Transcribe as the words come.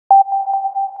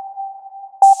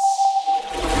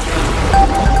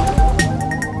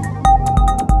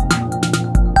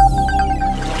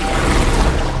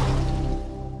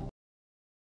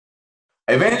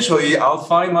Eventually, I'll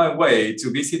find my way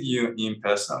to visit you in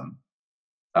person.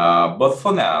 But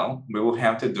for now, we will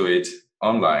have to do it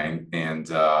online, and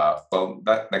well,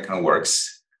 that kind of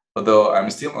works. Although I'm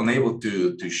still unable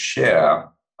to share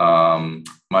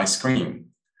my screen.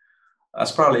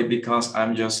 That's probably because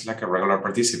I'm just like a regular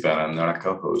participant. I'm not a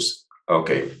co-host.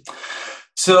 Okay.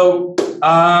 So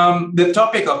the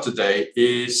topic of today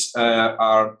is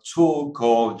our tool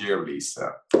called JRelease.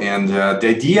 And the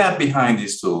idea behind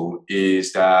this tool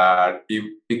is that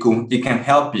it can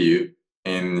help you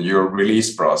in your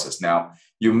release process. Now,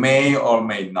 you may or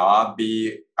may not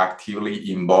be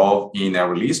actively involved in a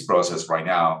release process right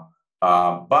now.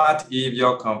 But if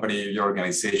your company, your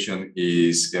organization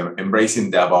is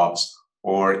embracing DevOps,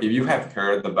 or if you have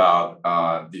heard about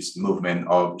this movement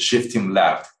of shifting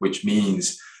left, which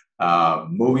means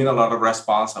moving a lot of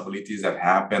responsibilities that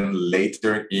happen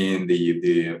later in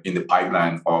the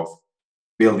pipeline of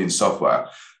building software.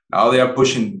 Now they are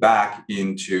pushing back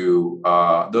into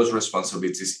those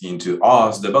responsibilities into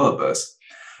us developers.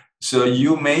 So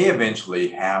you may eventually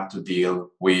have to deal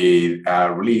with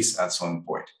a release at some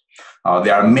point.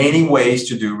 There are many ways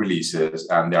to do releases,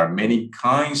 and there are many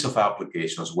kinds of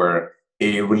applications where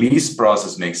a release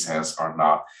process makes sense or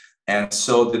not. And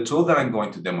so the tool that I'm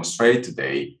going to demonstrate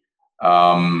today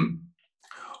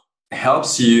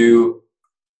helps you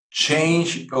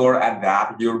change or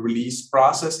adapt your release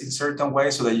process in certain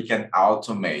ways so that you can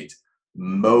automate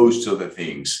most of the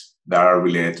things that are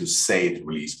related to, say, the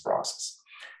release process.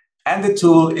 And the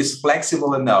tool is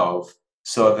flexible enough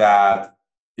so that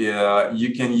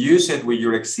you can use it with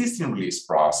your existing release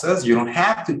process. You don't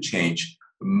have to change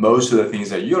most of the things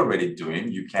that you're already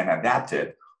doing. You can adapt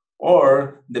it.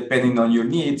 Or depending on your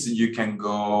needs, you can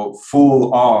go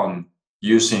full on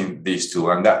using this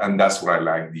tool. And that's what I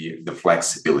like, the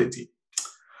flexibility.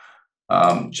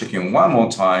 Checking one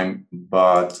more time,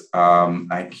 but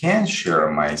I can't share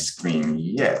my screen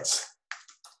yet.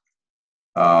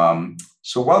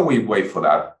 So while we wait for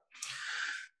that,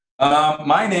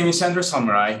 my name is Andres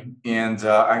Almiray, and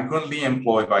I'm currently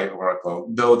employed by Oracle,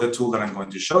 though the tool that I'm going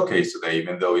to showcase today,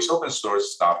 even though it's open source,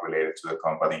 is not related to the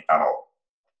company at all.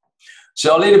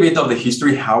 So a little bit of the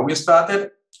history, how we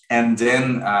started, and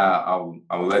then I'll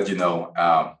let you know,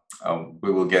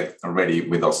 we will get ready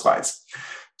with those slides.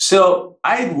 So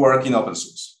I work in open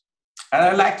source, and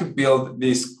I like to build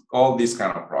all these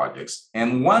kind of projects.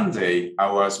 And one day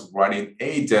I was writing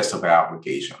a desktop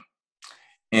application,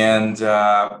 and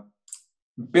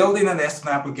building a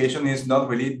desktop application is not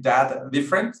really that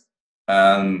different.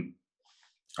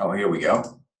 Oh, here we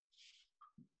go.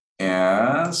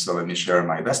 And so let me share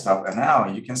my desktop, and now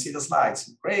you can see the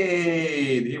slides.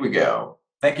 Great, here we go.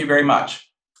 Thank you very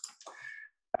much.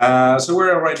 So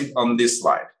we're already on this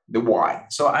slide, the why.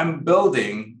 So I'm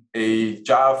building a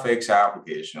JavaFX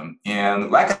application, and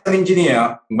like an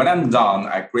engineer, when I'm done,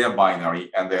 I create a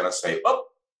binary, and then I say, oh,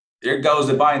 there goes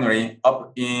the binary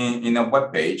up in a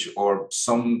web page or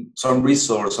some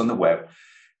resource on the web.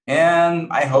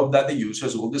 And I hope that the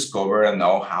users will discover and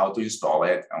know how to install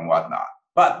it and whatnot.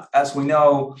 But as we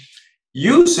know,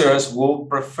 users will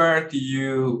prefer to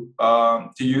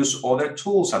use other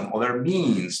tools and other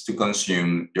means to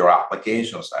consume your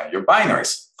applications and your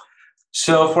binaries.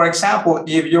 So for example,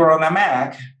 if you're on a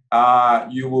Mac,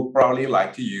 you will probably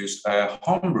like to use a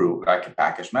homebrew, like a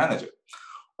package manager.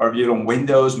 Or if you're on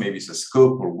Windows, maybe it's a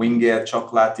Scoop or Winget,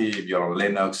 Chocolatey. If you're on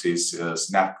Linux, it's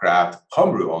Snapcraft,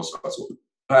 Homebrew also.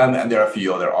 And there are a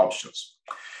few other options.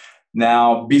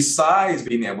 Now, besides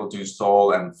being able to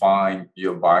install and find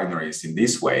your binaries in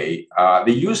this way,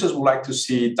 the users would like to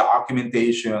see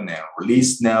documentation and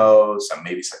release notes, and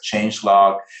maybe it's a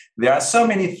changelog. There are so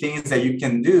many things that you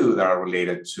can do that are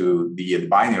related to the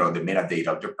binary or the metadata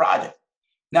of your project.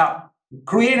 Now,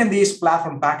 creating these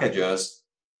platform packages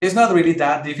is not really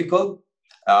that difficult.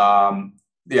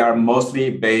 They are mostly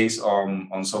based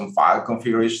on some file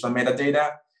configuration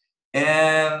metadata.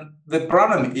 And the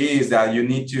problem is that you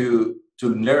need to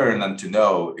learn and to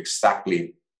know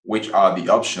exactly which are the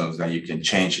options that you can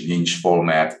change in each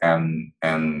format, and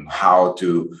how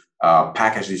to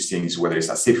package these things, whether it's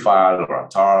a zip file or a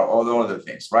tar, all the other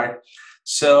things, right?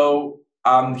 So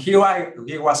here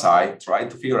was I trying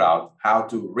to figure out how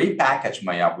to repackage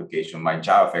my application, my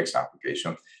JavaFX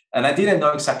application, and I didn't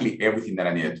know exactly everything that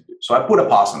I needed to do. So I put a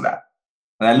pause on that,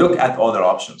 and I looked at other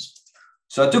options.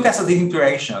 So I took as an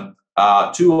inspiration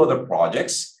 2 other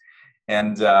projects,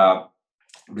 and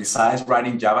besides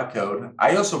writing Java code,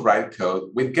 I also write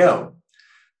code with Go.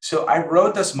 So I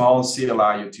wrote a small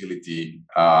CLI utility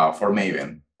for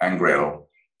Maven and Gradle,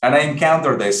 and I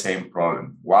encountered the same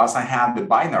problem. Whilst I had the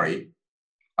binary,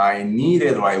 I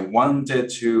needed or I wanted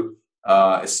to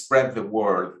spread the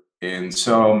word in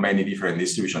so many different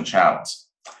distribution channels.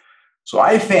 So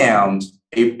I found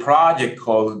a project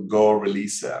called Go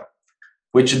Releaser,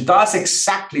 which does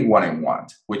exactly what I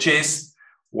want, which is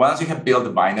once you have built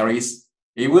the binaries,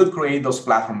 it will create those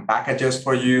platform packages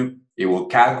for you. It will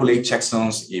calculate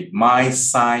checksums. It might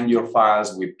sign your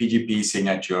files with PGP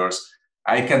signatures.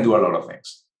 I can do a lot of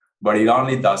things, but it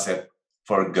only does it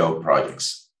for Go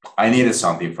projects. I needed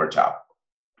something for Java.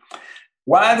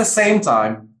 While at the same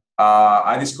time,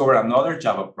 I discovered another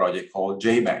Java project called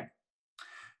JBank.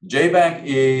 JBank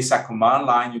is a command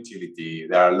line utility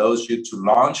that allows you to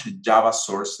launch Java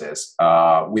sources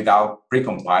without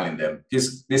pre-compiling them.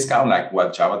 This is kind of like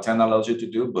what Java 10 allows you to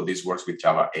do, but this works with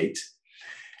Java 8.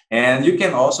 And you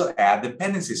can also add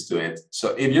dependencies to it.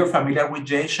 So if you're familiar with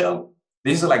JShell,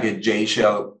 this is like a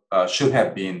JShell should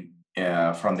have been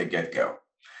from the get-go.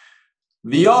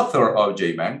 The author of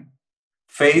JBank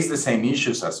faced the same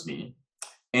issues as me,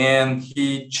 and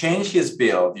he changed his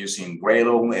build using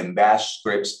Gradle and Bash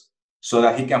scripts so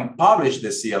that he can publish the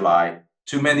CLI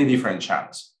to many different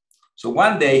channels. So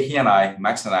one day,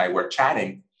 Max and I were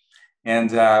chatting,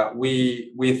 and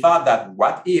we thought that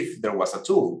what if there was a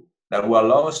tool that will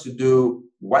allow us to do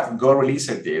what Go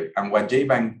Releaser did and what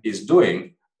JBank is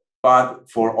doing, but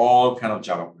for all kind of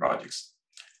Java projects.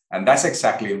 And that's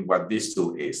exactly what this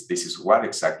tool is. This is what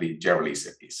exactly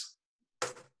JReleaser is.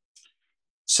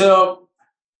 So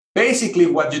basically,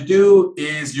 what you do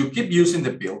is you keep using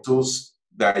the build tools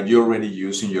that you already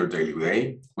use in your daily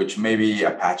day, which may be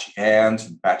Apache Ant,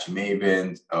 Apache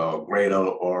Maven,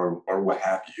 Gradle, or what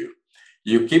have you.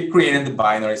 You keep creating the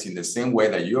binaries in the same way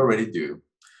that you already do.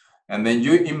 And then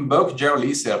you invoke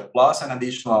JReleaser plus an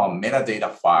additional metadata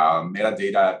file,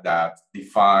 metadata that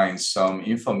defines some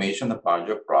information about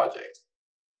your project.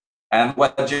 And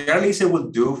what JReleaser will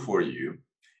do for you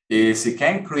is it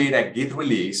can create a Git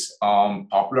release on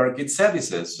popular Git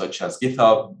services such as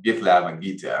GitHub, GitLab, and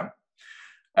GitHub.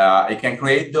 It can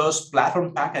create those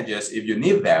platform packages if you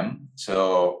need them.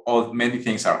 So many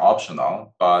things are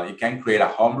optional, but it can create a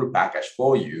homebrew package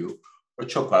for you for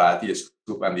Chocolati,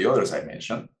 Scoop, and the others I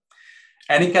mentioned.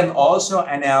 And it can also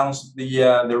announce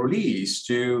the release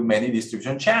to many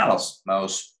distribution channels.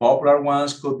 Most popular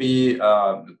ones could be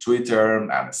Twitter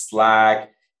and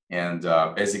Slack, and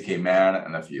SDK-Man,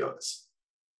 and a few others.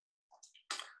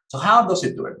 So how does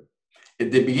it do it?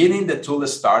 At the beginning, the tool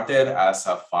started as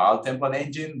a file template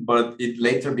engine, but it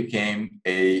later became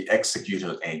an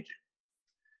execution engine.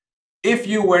 If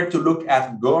you were to look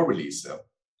at Go Releaser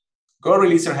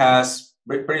has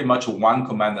pretty much one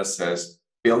command that says,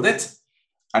 build it,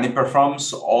 and it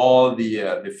performs all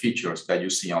the features that you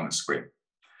see on the screen.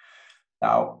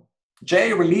 Now,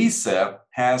 JReleaser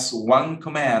has one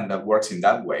command that works in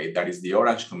that way. That is the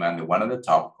orange command, the one at the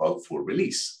top called full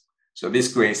release. So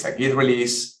this creates a Git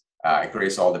release, it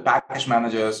creates all the package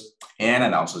managers, and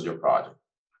announces your project.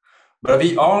 But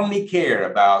if you only care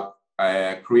about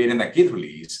creating a Git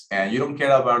release and you don't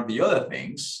care about the other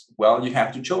things, well, you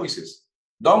have two choices.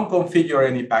 Don't configure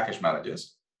any package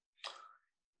managers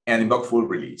and invoke full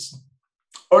release,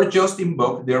 or just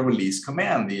invoke the release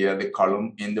command, the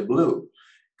column in the blue.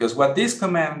 Because what this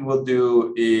command will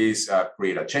do is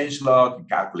create a changelog,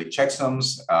 calculate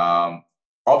checksums,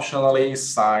 optionally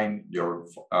sign your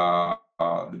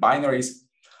the binaries,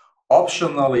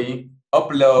 optionally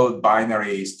upload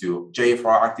binaries to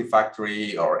JFrog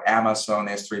Artifactory or Amazon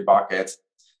S3 buckets,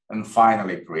 and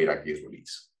finally create a Git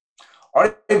release.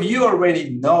 Or if you already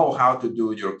know how to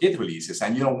do your Git releases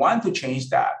and you don't want to change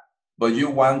that, but you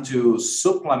want to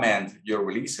supplement your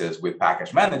releases with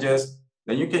package managers,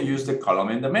 then you can use the column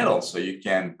in the middle. So you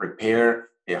can prepare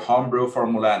a homebrew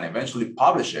formula and eventually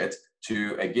publish it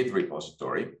to a Git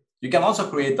repository. You can also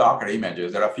create Docker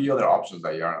images. There are a few other options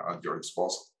that are at your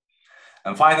disposal.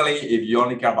 And finally, if you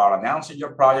only care about announcing your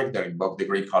project, then invoke the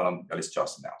green column that is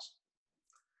just announced.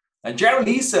 And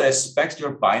JReleaser expects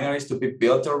your binaries to be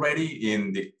built already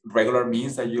in the regular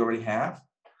means that you already have.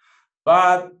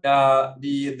 But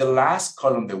the last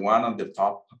column, the one on the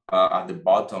top, at the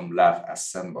bottom left,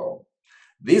 assemble,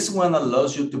 this one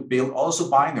allows you to build also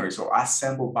binaries or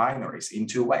assemble binaries in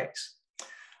two ways.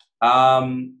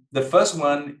 The first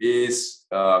one is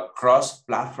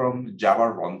cross-platform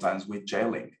Java runtimes with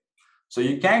JLink. So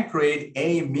you can create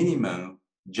a minimum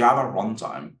Java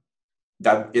runtime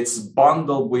that it's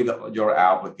bundled with your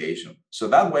application. So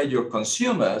that way your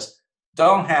consumers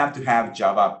don't have to have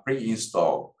Java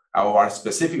pre-installed or a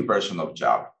specific version of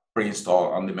Java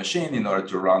pre-installed on the machine in order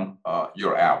to run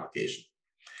your application.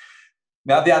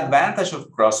 Now, the advantage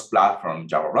of cross-platform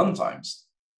Java runtimes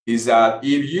is that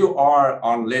if you are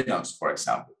on Linux, for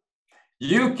example,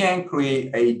 You can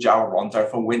create a Java runtime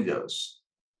for Windows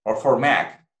or for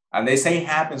Mac. And the same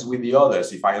happens with the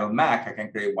others. If I own Mac, I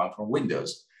can create one for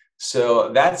Windows.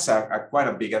 So that's quite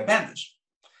a big advantage.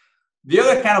 The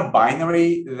other kind of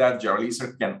binary that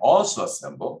JRLeaser can also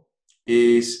assemble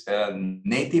is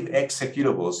native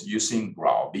executables using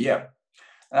GraalVM.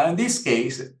 In this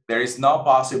case, there is no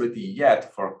possibility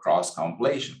yet for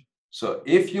cross-compilation. So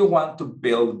if you want to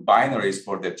build binaries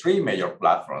for the three major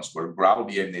platforms where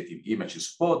GraalVM native image is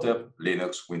supported,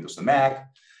 Linux, Windows, and Mac,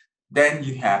 then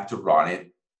you have to run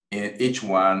it in each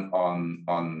one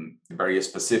on very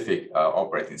specific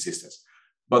operating systems.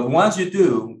 But once you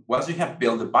do, once you have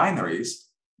built the binaries,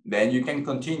 then you can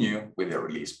continue with the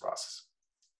release process.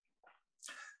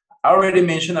 I already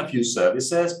mentioned a few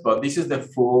services, but this is the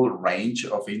full range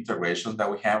of integrations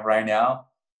that we have right now.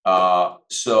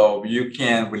 So you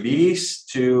can release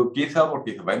to GitHub or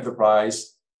GitHub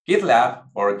Enterprise, GitLab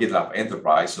or GitLab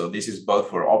Enterprise. So this is both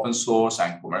for open source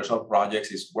and commercial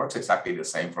projects. It works exactly the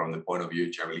same from the point of view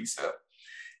of JRLeaser.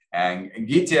 And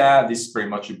Gitya, this is pretty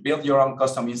much you build your own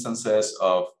custom instances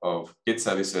of Git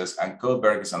services, and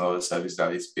Codeberg is another service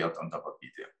that is built on top of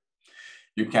Gitya.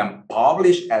 You can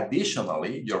publish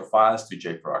additionally your files to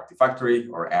JFrog Artifactory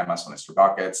or Amazon S3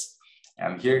 buckets.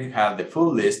 And here you have the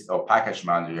full list of package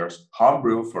managers: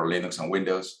 Homebrew for Linux and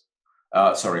Windows,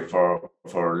 for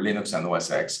Linux and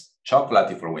OS X,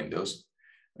 Chocolatey for Windows.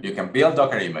 You can build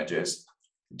Docker images.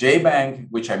 JBank,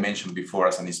 which I mentioned before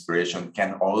as an inspiration,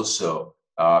 can also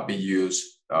be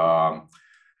used to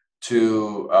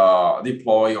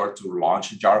deploy or to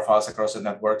launch jar files across the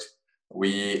networks.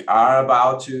 We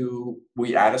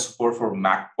added support for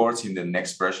Mac ports in the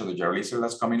next version of JRLeaser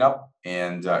that's coming up.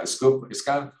 And Scoop is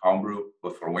kind of Homebrew,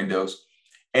 but for Windows.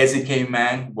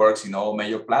 SDK-Man works in all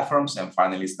major platforms. And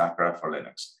finally, Snapcraft for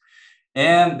Linux.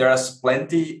 And there's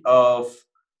plenty of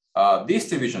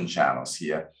distribution channels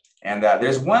here. And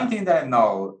there's one thing that I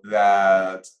know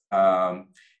that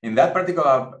in that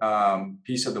particular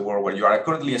piece of the world where you are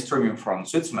currently streaming from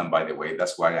Switzerland, by the way,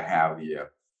 that's why I have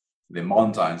the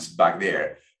mountains back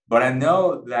there. But I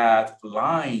know that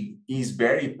Line is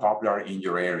very popular in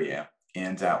your area,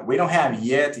 and we don't have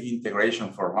yet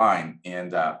integration for Line.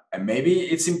 And maybe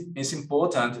it's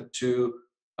important to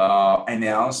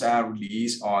announce a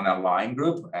release on a Line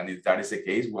group. And if that is the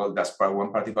case, well, that's probably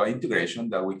one particular integration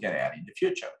that we can add in the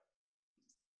future.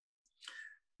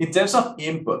 In terms of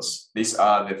inputs, these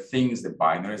are the things, the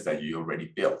binaries that you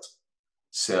already built.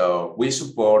 So we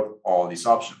support all these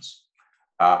options.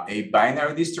 A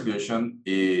binary distribution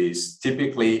is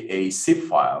typically a zip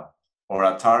file or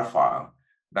a tar file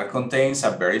that contains a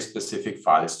very specific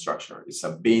file structure. It's a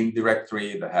bin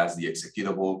directory that has the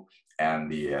executable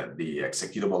and the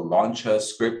executable launch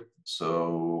script,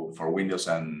 so for Windows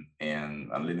and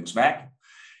Linux Mac.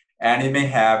 And it may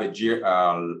have a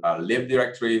lib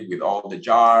directory with all the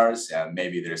jars, and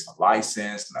maybe there's a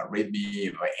license and a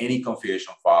README, or any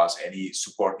configuration files, any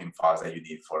supporting files that you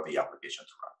need for the application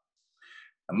to run.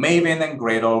 Maven and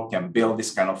Gradle can build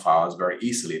this kind of files very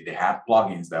easily. They have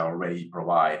plugins that already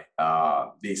provide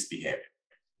this behavior.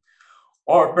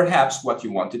 Or perhaps what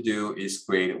you want to do is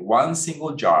create one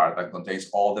single jar that contains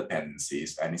all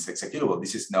dependencies and is executable.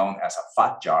 This is known as a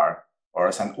fat jar or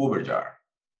as an Uber jar.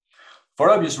 For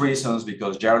obvious reasons,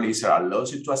 because JRLeaser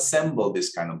allows you to assemble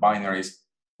this kind of binaries,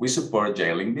 we support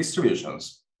J-Link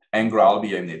distributions and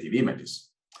GraalVM native images.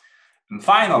 And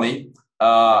finally,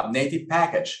 native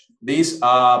package. These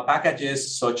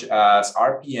packages such as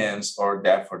RPMs or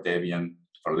Dev for Debian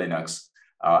for Linux,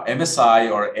 MSI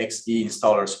or XE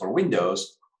installers for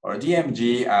Windows, or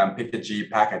DMG and PKG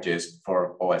packages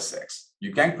for OS X.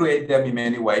 You can create them in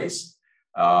many ways.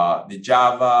 The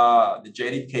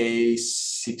JDK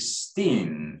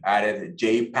 16 added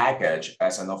J package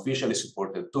as an officially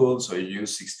supported tool. So you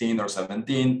use 16 or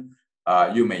 17,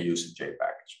 you may use a J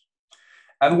package.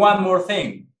 And one more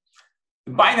thing,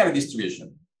 binary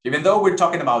distribution. Even though we're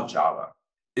talking about Java,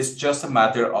 it's just a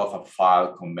matter of a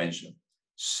file convention.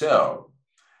 So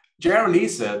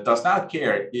JRLeaser does not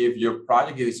care if your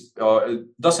project is, it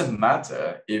doesn't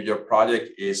matter if your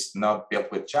project is not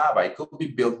built with Java. It could be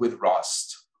built with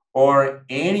Rust or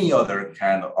any other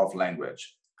kind of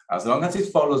language. As long as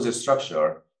it follows the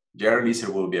structure, JRLeaser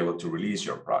will be able to release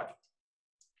your project.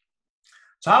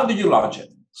 So how do you launch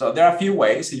it? So there are a few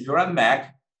ways. If you're on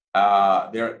Mac,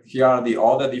 here are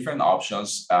all the different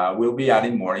options. We'll be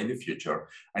adding more in the future.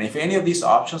 And if any of these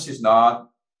options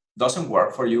doesn't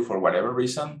work for you for whatever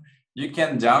reason, you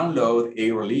can download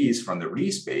a release from the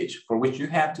release page for which you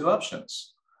have two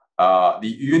options. The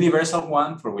universal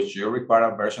one, for which you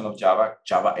require a version of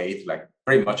Java 8, like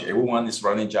pretty much everyone is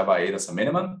running Java 8 as a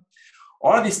minimum,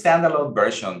 or the standalone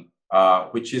version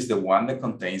which is the one that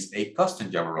contains a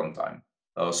custom Java runtime.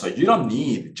 So you don't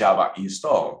need Java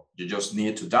installed. You just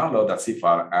need to download that zip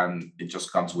file, and it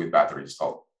just comes with battery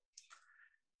installed.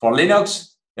 For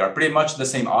Linux, they are pretty much the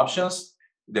same options.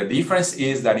 The difference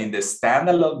is that in the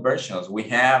standalone versions, we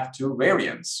have two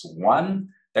variants. One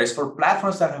that is for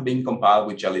platforms that have been compiled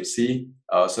with glibc,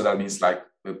 so that means like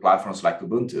platforms like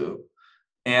Ubuntu.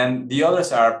 And the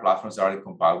others are platforms that are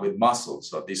compiled with Muscle.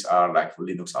 So these are like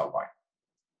Linux Alpine.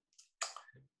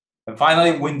 And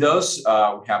finally, Windows,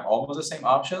 we have almost the same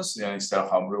options. Instead of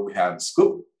Homebrew, we have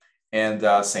Scoop. And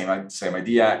same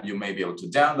idea, you may be able to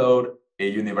download a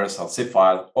universal zip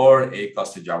file or a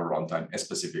custom Java runtime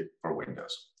specific for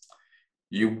Windows.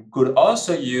 You could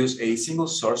also use a single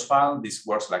source file. This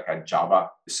works like a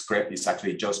Java script. It's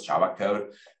actually just Java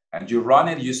code. And you run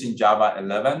it using Java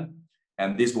 11.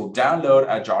 And this will download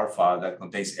a jar file that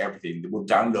contains everything. It will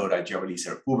download a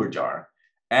JavaLizer Uber jar.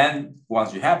 And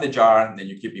once you have the jar, then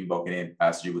you keep invoking it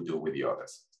as you would do with the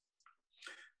others.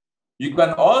 You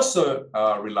can also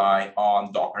rely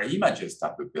on Docker images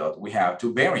that we built. We have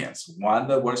two variants. One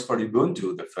that works for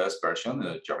Ubuntu, the first version,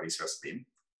 the JavaLizer Slim,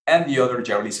 and the other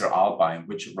JavaLizer Alpine,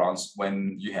 which runs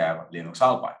when you have Linux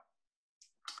Alpine.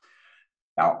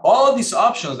 Now, all these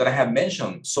options that I have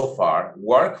mentioned so far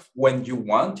work when you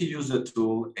want to use the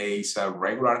tool as a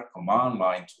regular command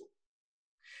line tool.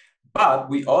 But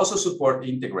we also support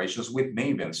integrations with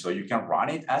Maven, so you can run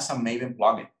it as a Maven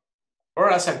plugin,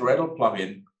 or as a Gradle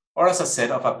plugin, or as a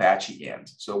set of Apache env.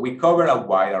 So we cover a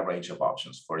wider range of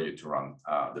options for you to run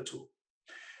the tool.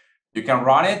 You can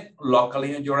run it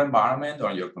locally in your environment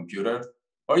or your computer,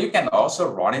 or you can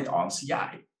also run it on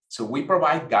CI. So we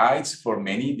provide guides for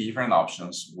many different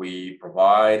options. We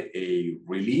provide a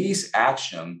release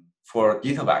action for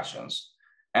GitHub Actions.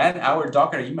 And our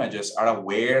Docker images are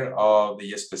aware of the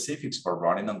specifics for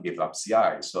running on GitLab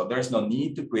CI. So there's no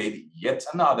need to create yet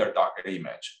another Docker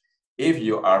image if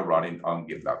you are running on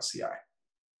GitLab CI.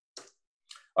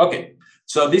 Okay,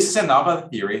 so this is enough of the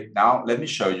theory. Now let me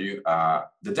show you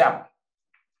the demo.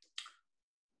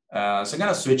 So I'm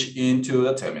gonna switch into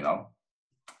the terminal.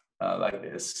 Like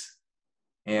this.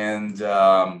 And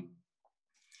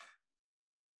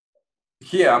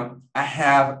here I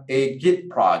have a Git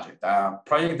project, a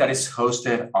project that is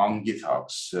hosted on GitHub.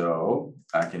 So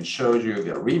I can show you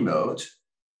the remote.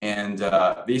 And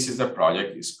this is the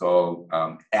project. It's called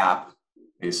app.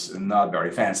 It's not very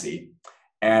fancy.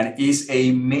 And it's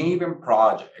a Maven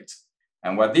project.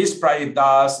 And what this project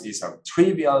does is a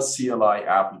trivial CLI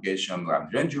application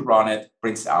that when you run it,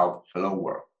 prints out hello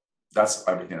world. That's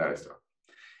everything that is done.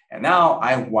 And now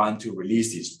I want to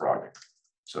release this project.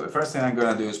 So the first thing I'm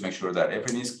going to do is make sure that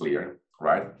everything is clear,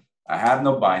 right? I have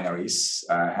no binaries.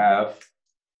 I have,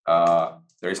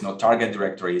 there is no target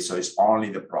directory, so it's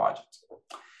only the project.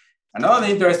 Another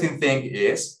interesting thing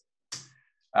is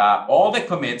all the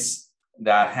commits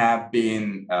that have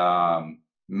been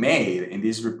made in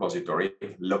this repository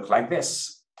look like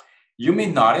this. You may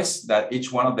notice that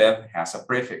each one of them has a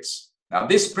prefix. Now,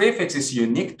 this prefix is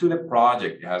unique to the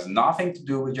project. It has nothing to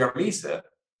do with JavaLizer.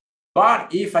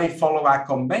 But if I follow a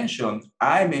convention,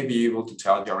 I may be able to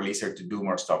tell JavaLizer to do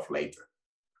more stuff later.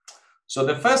 So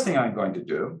the first thing I'm going to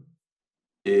do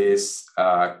is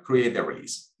create the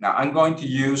release. Now, I'm going to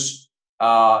use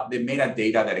the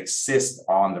metadata that exists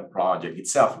on the project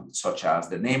itself, such as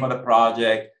the name of the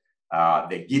project,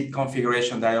 the Git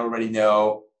configuration that I already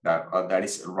know, that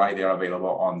is right there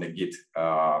available on the Git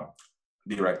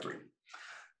directory.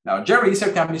 Now,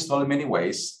 JavaLizer can be installed in many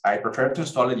ways. I prefer to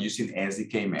install it using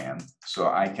SDK-man, so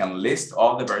I can list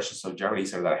all the versions of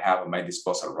JavaLizer that I have at my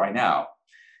disposal right now.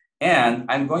 And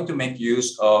I'm going to make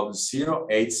use of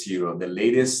 0.80, the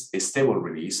latest stable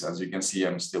release. As you can see,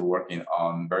 I'm still working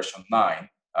on version 9,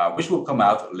 which will come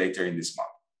out later in this month.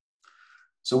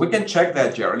 So we can check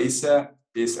that JavaLizer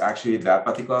is actually that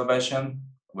particular version.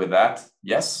 With that,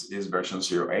 yes, it's version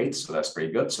 0.8, so that's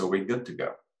pretty good. So we're good to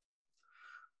go.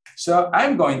 So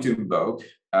I'm going to invoke,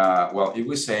 well, if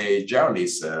we say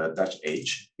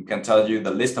JavaLizer-h, it can tell you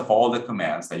the list of all the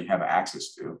commands that you have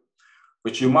access to,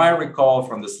 which you might recall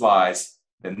from the slides,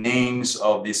 the names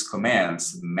of these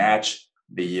commands match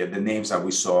the names that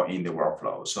we saw in the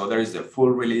workflow. So there is the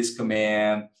full release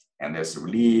command, and there's the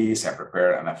release and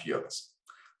prepare and a few others.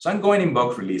 So I'm going to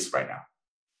invoke release right now.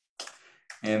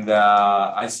 And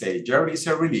I say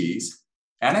JavaLizer release,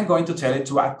 and I'm going to tell it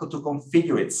to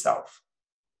configure itself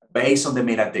based on the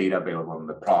metadata available in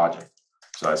the project.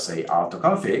 So I say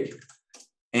autoconfig,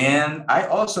 and I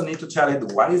also need to tell it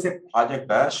what is the project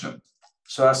version.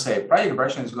 So I say project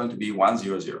version is going to be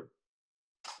 100.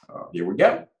 Here we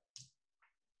go.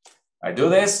 I do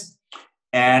this,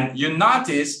 and you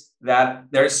notice that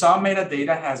there's some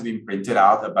metadata has been printed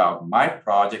out about my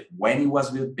project, when it was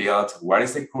built, what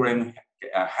is the current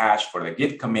hash for the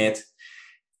git commit,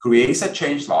 creates a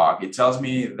change log. It tells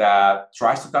me that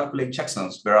tries to calculate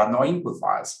checksums. There are no input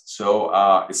files. So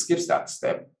it skips that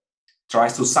step.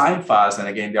 Tries to sign files, and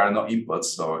again, there are no inputs,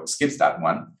 so it skips that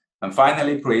one. And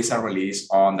finally, creates a release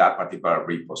on that particular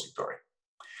repository.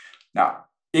 Now,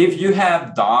 if you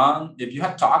have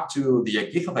talked to the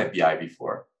GitHub API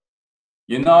before,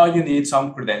 you know you need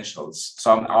some credentials,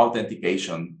 some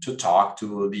authentication to talk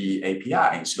to the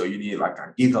API. So you need like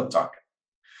a GitHub token.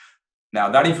 Now,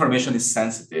 that information is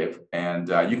sensitive, and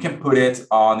you can put it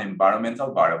on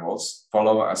environmental variables,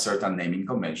 follow a certain naming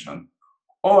convention,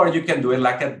 or you can do it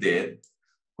like I did,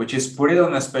 which is put it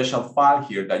on a special file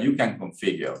here that you can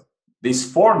configure.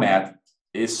 This format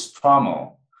is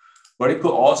TOML, but it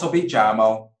could also be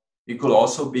YAML, it could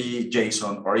also be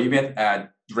JSON, or even a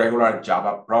regular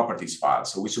Java properties file.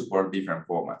 So we support different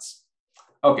formats.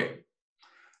 Okay,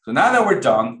 so now that we're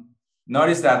done,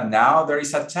 notice that now there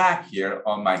is a tag here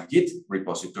on my Git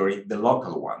repository, the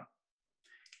local one.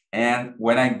 And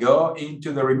when I go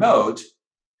into the remote,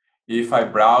 if I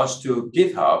browse to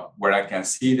GitHub, where I can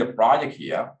see the project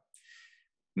here,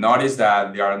 notice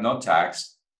that there are no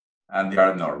tags and there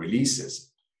are no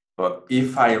releases. But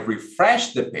if I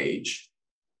refresh the page,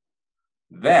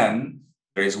 then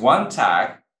there is one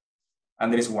tag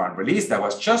and there is one release that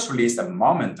was just released a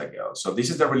moment ago. So this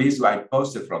is the release I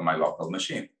posted from my local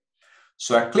machine.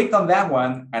 So I click on that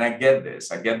one and I get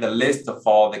this. I get the list of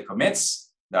all the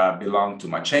commits that belong to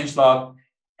my changelog,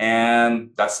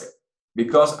 and that's it.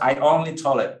 Because I only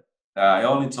told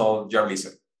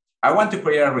JReleaser, I want to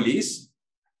create a release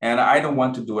and I don't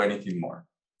want to do anything more.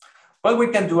 But we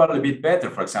can do a little bit better.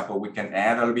 For example, we can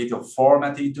add a little bit of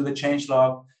formatting to the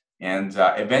changelog, and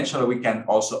eventually we can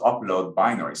also upload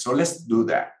binaries. So let's do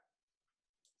that.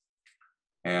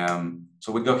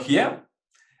 So we go here.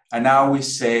 And now we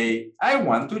say, I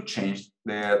want to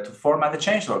format the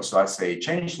changelog. So I say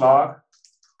changelog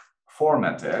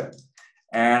formatted.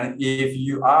 And if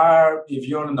you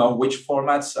don't know which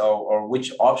formats or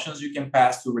which options you can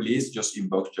pass to release, just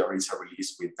invoke JReleaser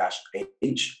release with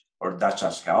 -h or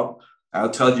 -help. I'll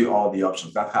tell you all the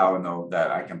options. That's how I know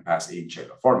that I can pass each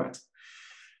format.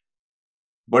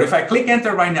 But if I click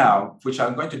enter right now, which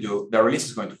I'm going to do, the release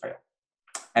is going to fail.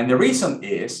 And the reason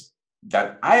is that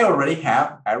I already have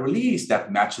a release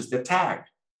that matches the tag.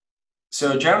 So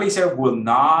JReleaser will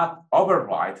not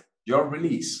override your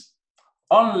release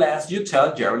unless you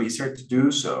tell JReleaser to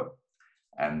do so.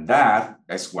 And that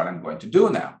is what I'm going to do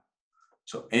now.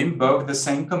 So invoke the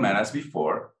same command as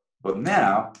before, but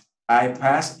now I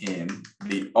pass in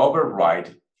the override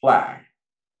flag.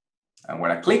 And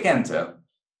when I click enter,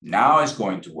 now it's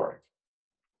going to work.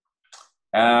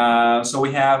 So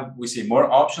we see more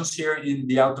options here in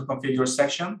the auto configure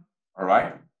section. All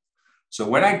right. So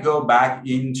when I go back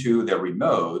into the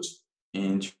remote,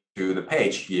 into the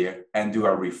page here and do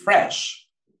a refresh,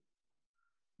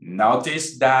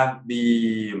 notice that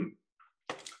the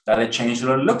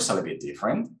changelog looks a little bit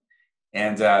different.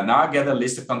 And now I get a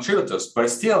list of contributors, but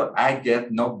still I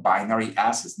get no binary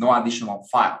assets, no additional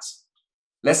files.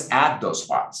 Let's add those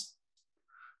files.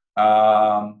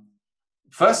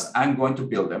 First, I'm going to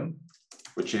build them,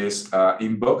 which is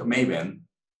invoke Maven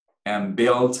and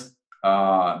build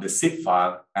the zip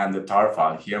file and the tar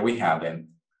file. Here we have them.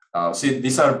 See,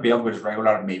 these are built with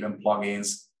regular Maven plugins.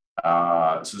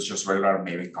 So it's just regular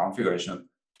Maven configuration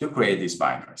to create these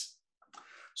binaries.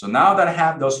 So now that I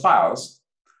have those files,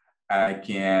 I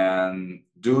can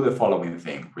do the following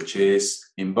thing, which is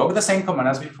invoke the same command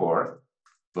as before.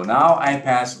 So now I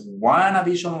pass one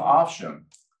additional option,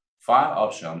 file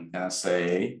option, and I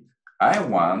say, I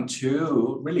want to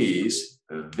release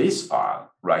this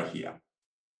file right here.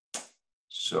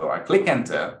 So I click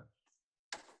enter.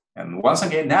 And once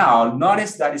again, now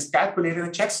notice that it's calculated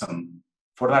a checksum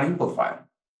for that input file.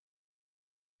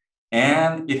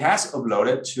 And it has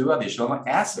uploaded 2 additional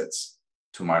assets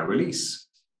to my release.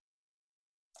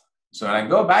 So when I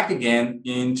go back again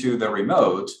into the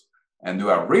remote and do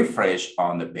a refresh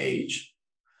on the page,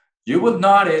 you will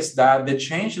notice that the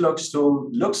changelog still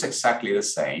looks exactly the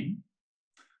same,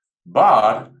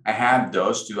 but I have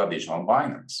those 2 additional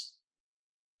binaries.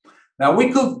 Now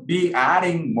we could be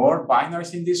adding more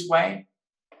binaries in this way,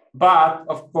 but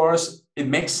of course it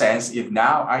makes sense if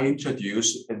now I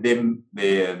introduce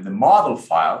the model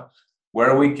file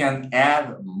where we can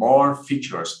add more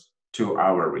features to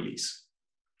our release.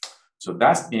 So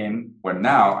that's in where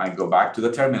now I go back to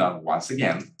the terminal once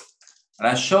again, and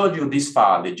I showed you this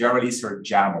file, the JReleaser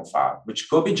YAML file, which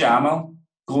could be YAML,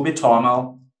 could be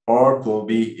TOML, or could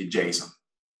be JSON.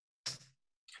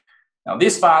 Now,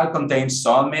 this file contains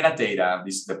some metadata.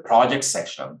 This is the project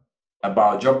section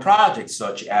about your project,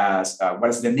 such as what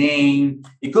is the name.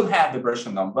 It could have the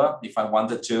version number if I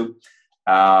wanted to,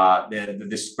 the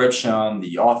description,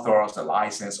 the authors, the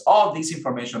license. All this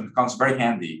information comes very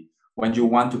handy when you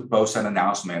want to post an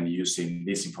announcement using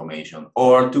this information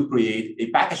or to create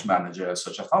a package manager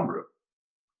such as Homebrew.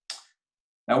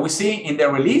 Now we see in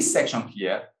the release section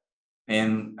here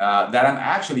that I'm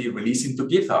actually releasing to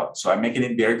GitHub. So I'm making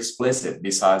it very explicit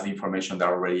besides the information that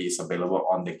already is available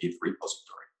on the Git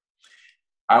repository.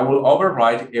 I will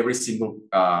override every single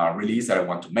release that I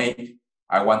want to make.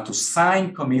 I want to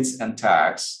sign commits and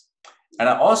tags. And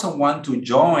I also want to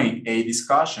join a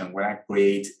discussion when I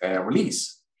create a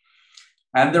release.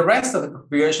 And the rest of the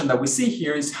configuration that we see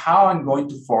here is how I'm going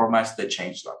to format the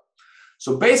changelog.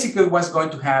 So basically what's going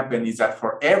to happen is that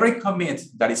for every commit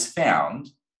that is found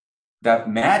that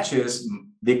matches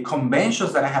the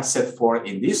conventions that I have set forth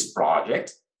in this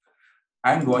project,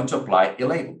 I'm going to apply a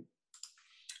label.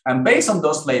 And based on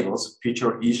those labels,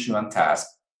 feature, issue, and task,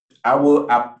 I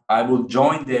will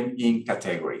join them in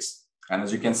categories. And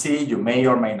as you can see, you may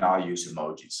or may not use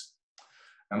emojis.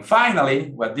 And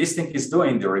finally, what this thing is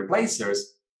doing, the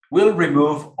replacers, will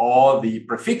remove all the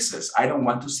prefixes. I don't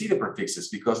want to see the prefixes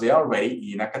because they are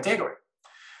already in a category.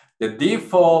 The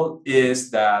default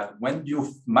is that when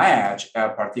you match a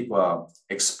particular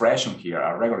expression here,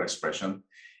 a regular expression,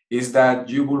 is that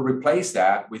you will replace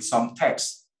that with some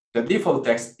text. The default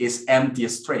text is empty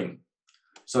string.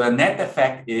 So the net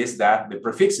effect is that the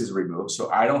prefix is removed.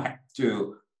 So I don't have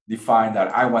to define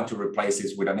that I want to replace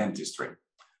this with an empty string.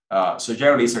 So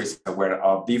JReleaser is aware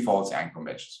of defaults and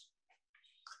conventions.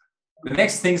 The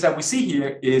next things that we see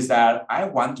here is that I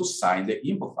want to sign the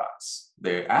input files,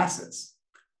 the assets.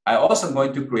 I also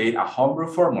going to create a Homebrew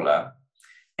formula,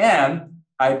 and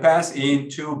I pass in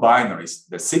two binaries,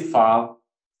 the zip file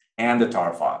and the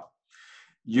tar file.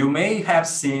 You may have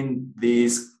seen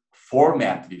this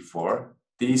format before.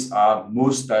 These are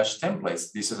mustache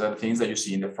templates. These are the things that you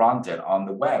see in the front end on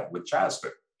the web with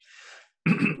JavaScript.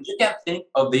 You can think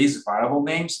of these variable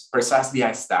names precisely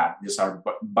as that. These are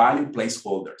value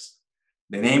placeholders.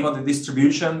 The name of the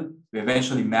distribution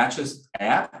eventually matches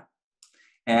app,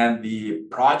 and the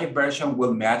project version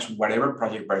will match whatever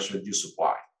project version you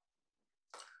supply.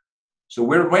 So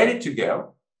we're ready to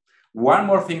go. One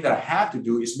more thing that I have to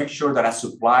do is make sure that I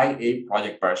supply a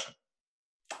project version.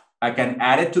 I can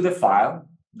add it to the file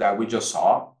that we just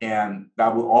saw, and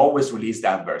that will always release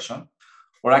that version.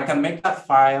 Or I can make that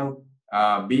file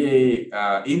be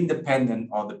independent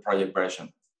of the project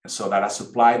version, so that I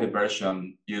supply the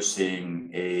version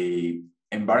using a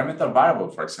environmental variable,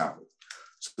 for example.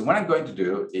 So what I'm going to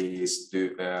do is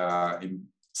to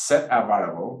set a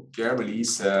variable,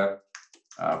 release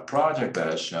project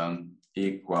version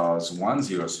equals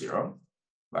 100,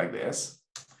 like this.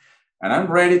 And I'm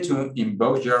ready to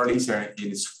invoke JReleaser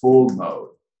in its full mode,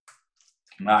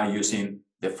 now using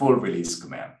the full release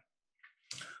command.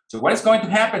 So what is going to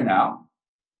happen now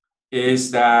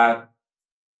is that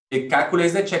it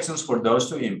calculates the checksums for those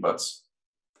two inputs.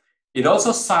 It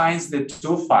also signs the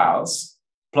two files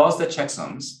plus the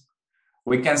checksums.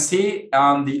 We can see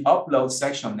on the upload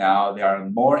section now, there are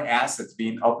more assets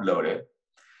being uploaded.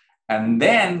 And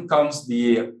then comes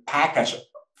the package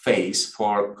phase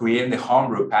for creating the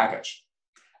Homebrew package.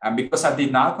 And because I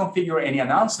did not configure any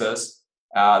announcers,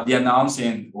 the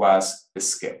announcing was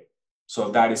skipped. So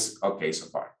that is okay so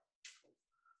far.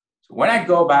 So when I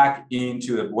go back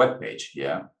into the web page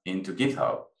here, into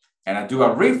GitHub, and I do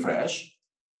a refresh,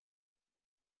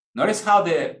 notice how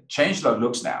the changelog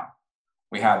looks now.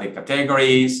 We have the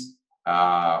categories,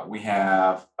 we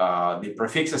have the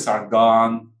prefixes are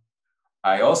gone.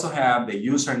 I also have the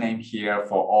username here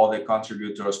for all the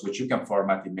contributors, which you can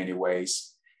format in many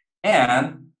ways,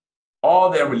 and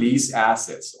all the release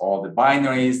assets, all the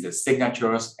binaries, the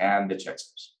signatures, and the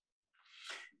checksums.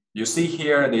 You see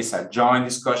here, there's a join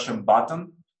discussion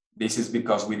button. This is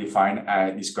because we define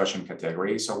a discussion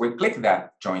category. So we click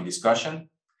that join discussion,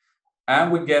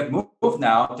 and we get moved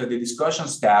now to the discussion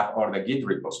tab or the Git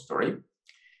repository.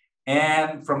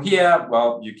 And from here,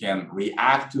 well, you can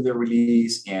react to the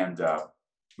release and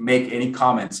make any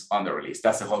comments on the release.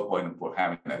 That's the whole point of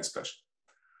having a discussion.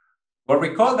 But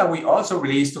recall that we also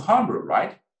released to Homebrew,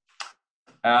 right?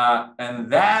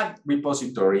 And that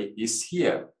repository is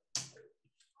here,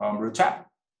 Homebrew tab.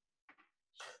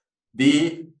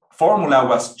 The formula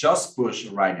was just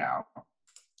pushed right now.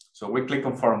 So we click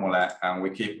on formula and we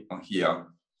keep on here.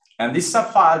 And this is a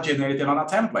file generated on a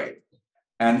template.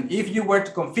 And if you were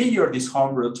to configure this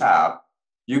Homebrew tab,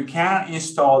 you can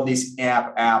install this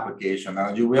app application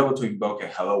and you'll be able to invoke a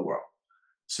hello world.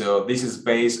 So this is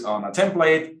based on a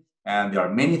template, and there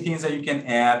are many things that you can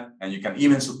add, and you can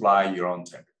even supply your own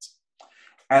templates.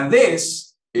 And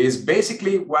this is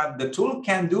basically what the tool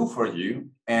can do for you,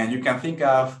 and you can think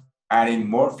of adding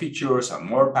more features and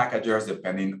more packages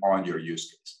depending on your use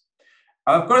case.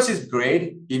 And of course, it's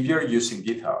great if you're using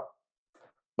GitHub,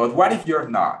 but what if you're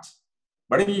not?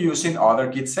 What if you're using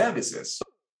other Git services,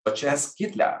 such as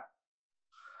GitLab?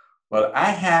 Well,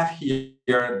 I have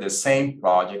here the same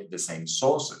project, the same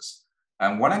sources.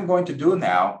 And what I'm going to do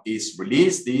now is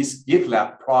release this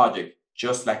GitLab project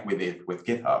just like we did with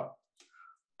GitHub.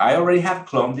 I already have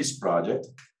cloned this project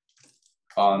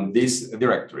on this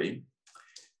directory.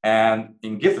 And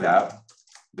in GitLab,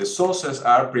 the sources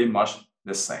are pretty much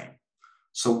the same.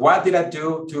 So what did I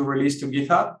do to release to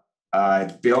GitHub? I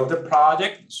built the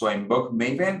project. So I invoked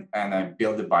Maven and I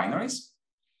built the binaries.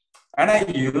 And I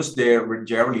use the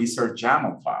releaser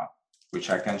YAML file, which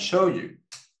I can show you.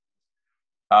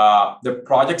 The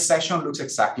project section looks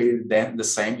exactly the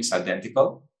same, it's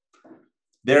identical.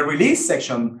 The release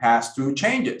section has two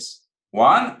changes.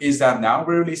 One is that now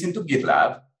we're releasing to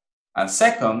GitLab. And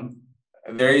second,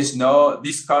 there is no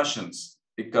discussions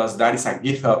because that is a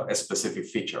GitHub specific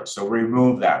feature. So we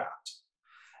remove that out.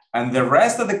 And the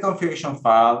rest of the configuration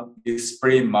file is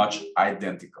pretty much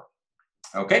identical.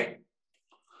 Okay.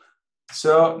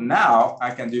 So now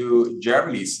I can do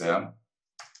JReleaser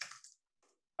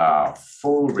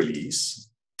full release.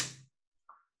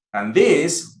 And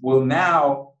this will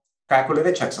now calculate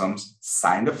the checksums,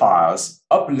 sign the files,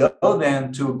 upload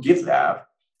them to GitLab,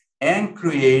 and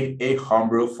create a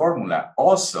homebrew formula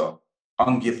also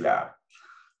on GitLab.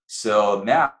 So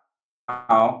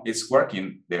now it's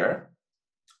working there.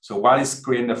 So while it's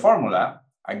creating the formula,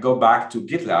 I go back to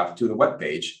GitLab to the web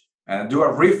page and do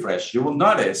a refresh. You will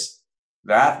notice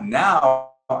that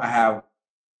now I have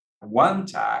one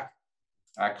tag.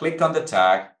 I click on the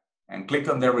tag and click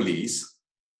on the release.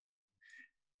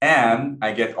 And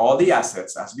I get all the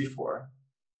assets as before.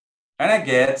 And I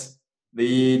get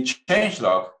the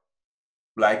changelog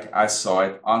like I saw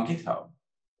it on GitHub.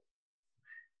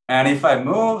 And if I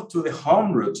move to the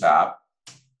Homebrew tab,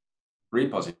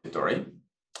 repository,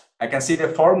 I can see the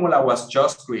formula was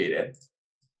just created.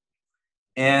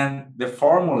 And the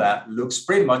formula looks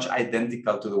pretty much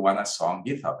identical to the one I saw on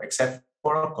GitHub, except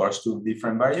for, of course, two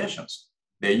different variations,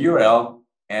 the URL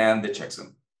and the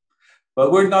checksum.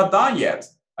 But we're not done yet.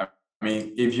 I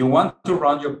mean, if you want to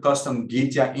run your custom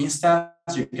Gitya instance,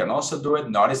 you can also do it.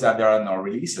 Notice that there are no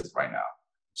releases right now.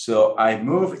 So I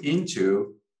move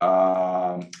into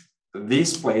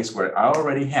this place where I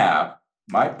already have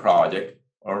my project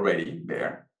already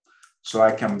there. So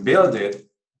I can build it,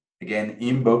 again,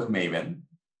 invoke Maven,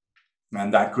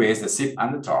 and that creates the zip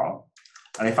and the tar.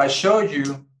 And if I show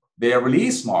you the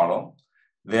release model,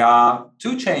 there are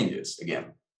two changes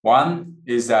again. One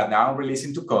is that now I'm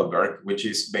releasing to Codeberg, which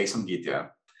is based on Gitya.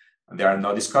 There are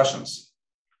no discussions.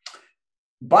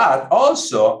 But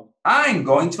also, I'm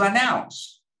going to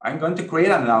announce. I'm going to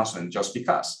create an announcement just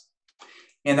because.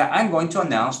 And I'm going to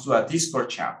announce to a Discord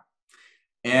channel.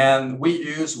 And we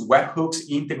use webhooks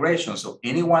integration. So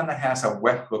anyone that has a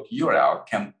webhook URL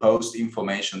can post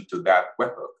information to that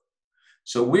webhook.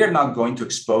 So we're not going to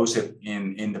expose it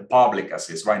in the public as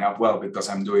is right now, well, because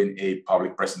I'm doing a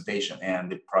public presentation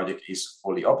and the project is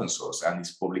fully open source and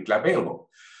is publicly available.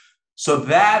 So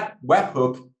that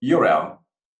webhook URL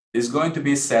is going to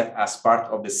be set as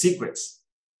part of the secrets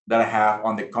that I have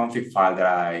on the config file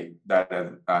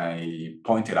that I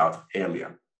pointed out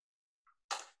earlier.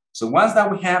 So once that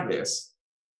we have this,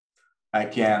 I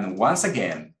can once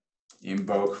again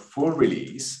invoke full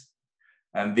release,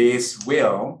 and this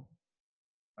will,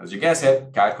 as you guessed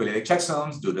it, calculate the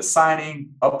checksums, do the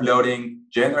signing, uploading,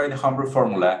 generate the homebrew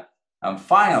formula, and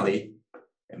finally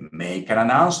make an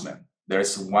announcement.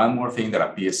 There's one more thing that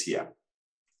appears here.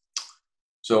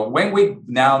 So when we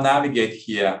now navigate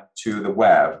here to the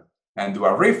web and do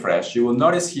a refresh, you will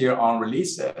notice here on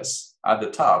releases at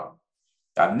the top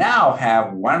that now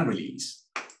have one release.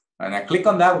 And I click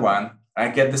on that one, I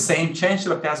get the same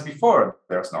changelog as before.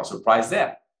 There's no surprise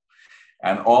there.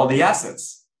 And all the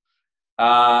assets.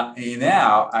 And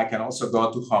now I can also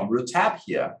go to Homebrew tab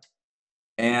here.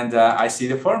 And I see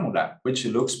the formula, which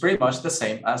looks pretty much the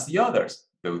same as the others,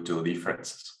 the two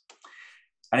differences.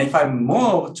 And if I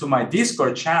move to my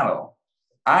Discord channel,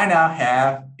 I now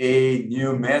have a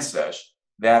new message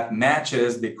that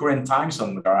matches the current time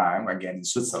zone where I'm, again, in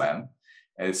Switzerland.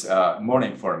 It's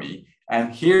morning for me.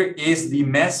 And here is the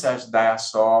message that I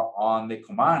saw on the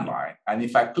command line. And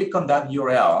if I click on that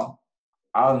URL,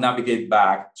 I'll navigate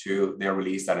back to the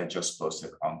release that I just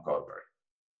posted on Codeberg.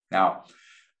 Now,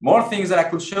 more things that I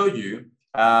could show you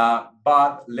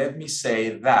But let me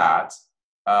say that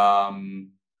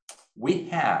we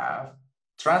have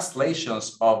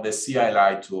translations of the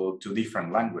CLI tool to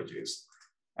different languages.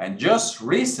 And just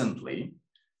recently,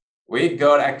 we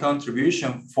got a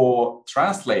contribution for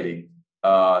translating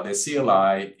the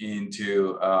CLI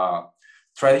into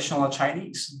traditional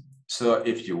Chinese. So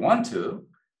if you want to,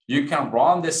 you can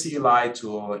run the CLI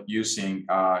tool using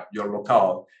your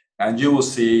locale, and you will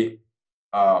see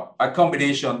a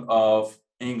combination of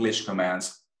English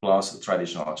commands plus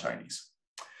traditional Chinese.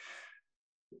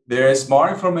 There is more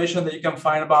information that you can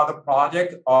find about the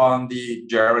project on the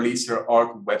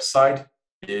jreleaser.org website.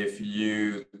 If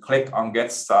you click on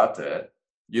Get Started,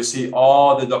 you see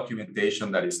all the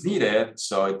documentation that is needed.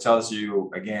 So it tells you,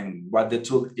 again, what the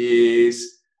tool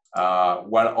is,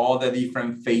 what are all the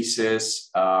different phases,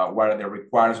 what are the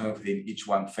requirements within each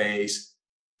one phase,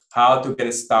 how to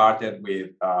get started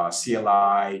with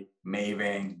CLI,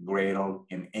 Maven, Gradle,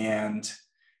 and Ant.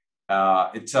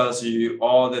 It tells you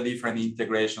all the different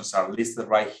integrations are listed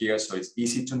right here. So it's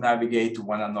easy to navigate to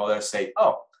one another, say,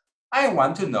 oh, I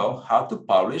want to know how to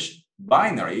publish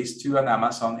binaries to an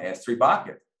Amazon S3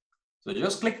 bucket. So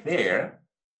just click there,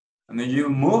 and then you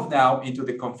move now into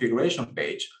the configuration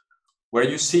page where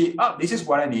you see, oh, this is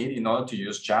what I need in order to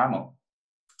use YAML,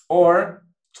 or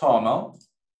TOML,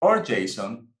 or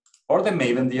JSON, or the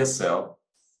Maven DSL,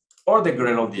 or the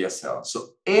Gradle DSL. So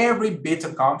every bit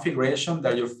of configuration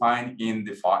that you find in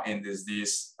this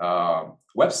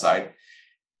website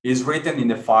is written in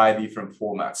the 5 different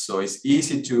formats. So it's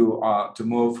easy to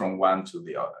move from one to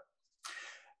the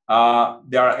other.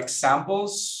 There are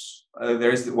examples.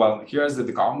 Here's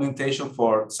the documentation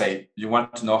for, say, you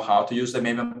want to know how to use the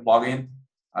Maven plugin,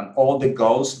 and all the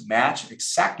goals match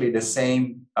exactly the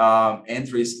same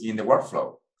entries in the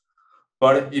workflow.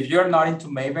 But if you're not into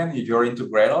Maven, if you're into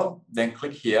Gradle, then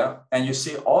click here, and you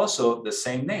see also the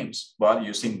same names, but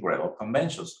using Gradle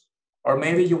conventions. Or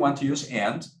maybe you want to use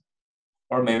Ant,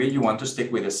 or maybe you want to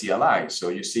stick with the CLI. So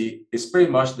you see, it's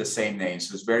pretty much the same name.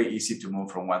 So it's very easy to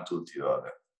move from one tool to the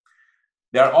other.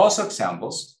 There are also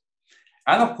examples.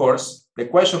 And of course, the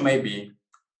question may be,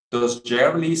 does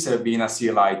jreleaser, being a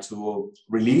CLI tool,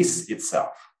 release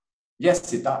itself?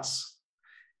 Yes, it does.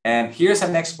 And here's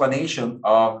an explanation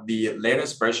of the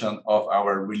latest version of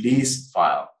our release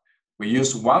file. We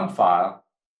use one file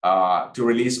to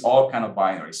release all kind of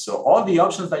binaries. So all the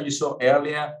options that you saw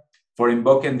earlier for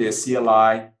invoking the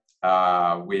CLI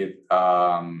with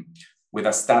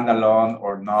a standalone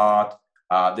or not,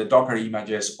 the Docker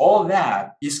images, all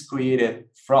that is created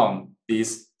from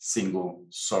this single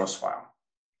source file.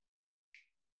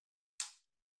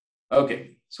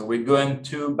 Okay, so we're going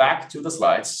back to the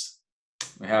slides.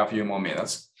 We have a few more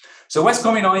minutes. So what's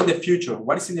going on in the future?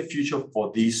 What is in the future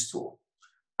for this tool?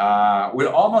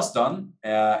 We're almost done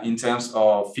in terms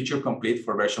of feature complete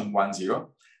for version 1.0.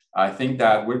 I think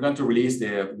that we're going to release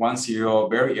the 1.0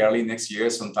 very early next year,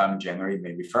 sometime in January,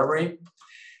 maybe February.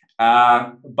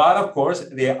 But of course,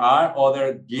 there are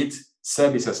other Git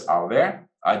services out there.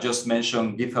 I just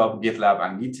mentioned GitHub, GitLab,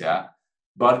 and Gitya.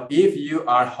 But if you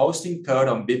are hosting code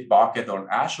on Bitbucket or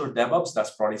Azure DevOps,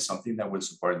 that's probably something that will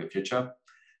support in the future.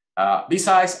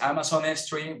 Besides Amazon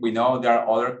S3, we know there are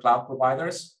other cloud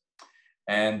providers,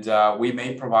 and we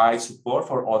may provide support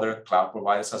for other cloud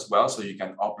providers as well. So you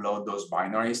can upload those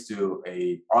binaries to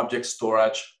a object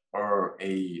storage or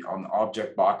an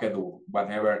object bucket, or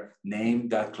whatever name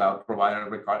that cloud provider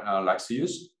likes to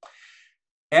use.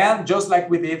 And just like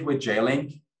we did with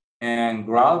JLink and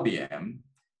GraalVM,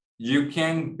 you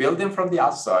can build them from the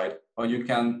outside, or you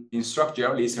can instruct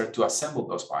jreleaser to assemble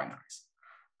those binaries.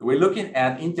 We're looking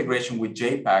at integration with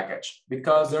JPackage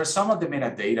because there's some of the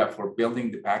metadata for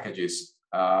building the packages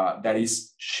that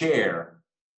is shared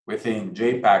within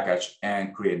JPackage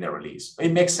and create the release.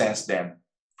 It makes sense then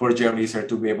for jreleaser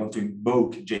to be able to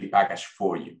invoke JPackage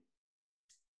for you.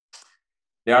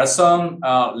 There are some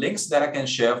links that I can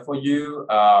share for you.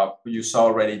 You saw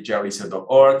already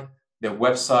jreleaser.org, the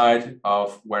website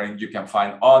of where you can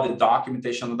find all the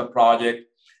documentation of the project.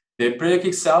 The project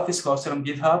itself is hosted on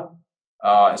GitHub.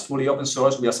 It's fully open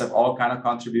source. We accept all kinds of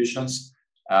contributions.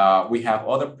 We have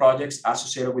other projects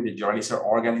associated with the jreleaser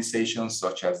organizations,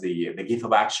 such as the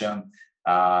GitHub Action,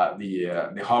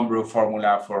 the Homebrew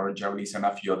formula for jreleaser, and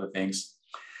a few other things.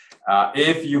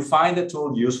 If you find the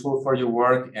tool useful for your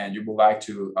work and you would like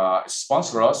to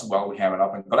sponsor us, well, we have an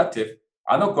open collective.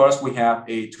 And of course, we have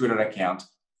a Twitter account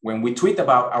when we tweet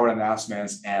about our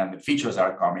announcements and the features that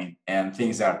are coming and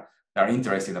things that are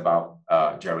interesting about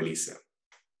jreleaser.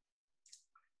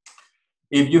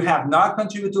 If you have not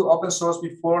contributed to open source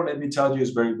before, let me tell you,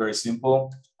 it's very, very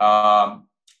simple.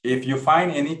 If you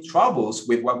find any troubles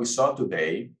with what we saw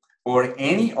today, or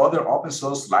any other open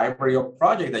source library or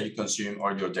project that you consume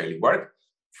or your daily work,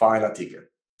 file a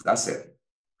ticket. That's it.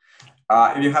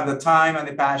 If you have the time and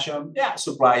the passion, yeah,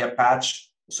 supply a patch,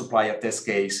 supply a test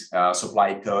case,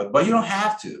 supply code, but you don't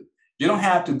have to. You don't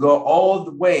have to go all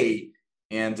the way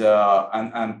and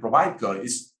provide code.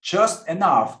 It's just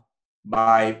enough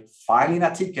by filing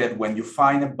a ticket when you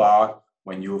find a bug,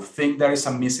 when you think there is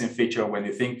a missing feature, when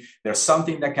you think there's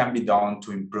something that can be done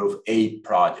to improve a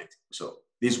project. So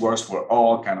this works for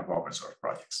all kinds of open source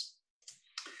projects.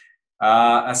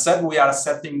 As said, we are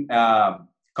accepting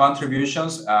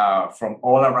contributions from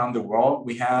all around the world.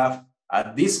 We have,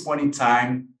 at this point in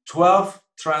time, 12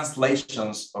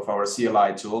 translations of our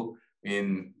CLI tool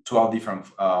in 12 different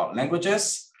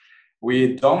languages.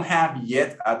 We don't have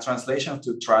yet a translation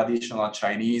to traditional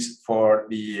Chinese for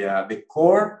the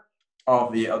core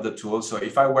of the tool. So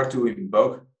if I were to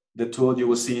invoke the tool, you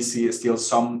will see still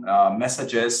some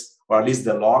messages, or at least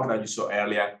the log that you saw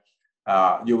earlier.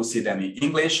 You will see them in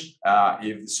English.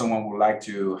 If someone would like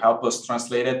to help us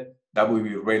translate it, that would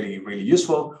be really, really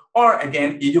useful. Or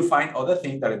again, if you find other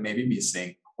things that it may be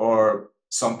missing or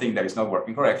something that is not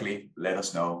working correctly, let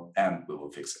us know and we will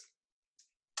fix it.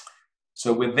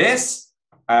 So with this,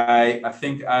 I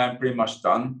think I'm pretty much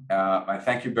done. I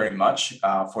thank you very much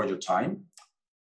for your time.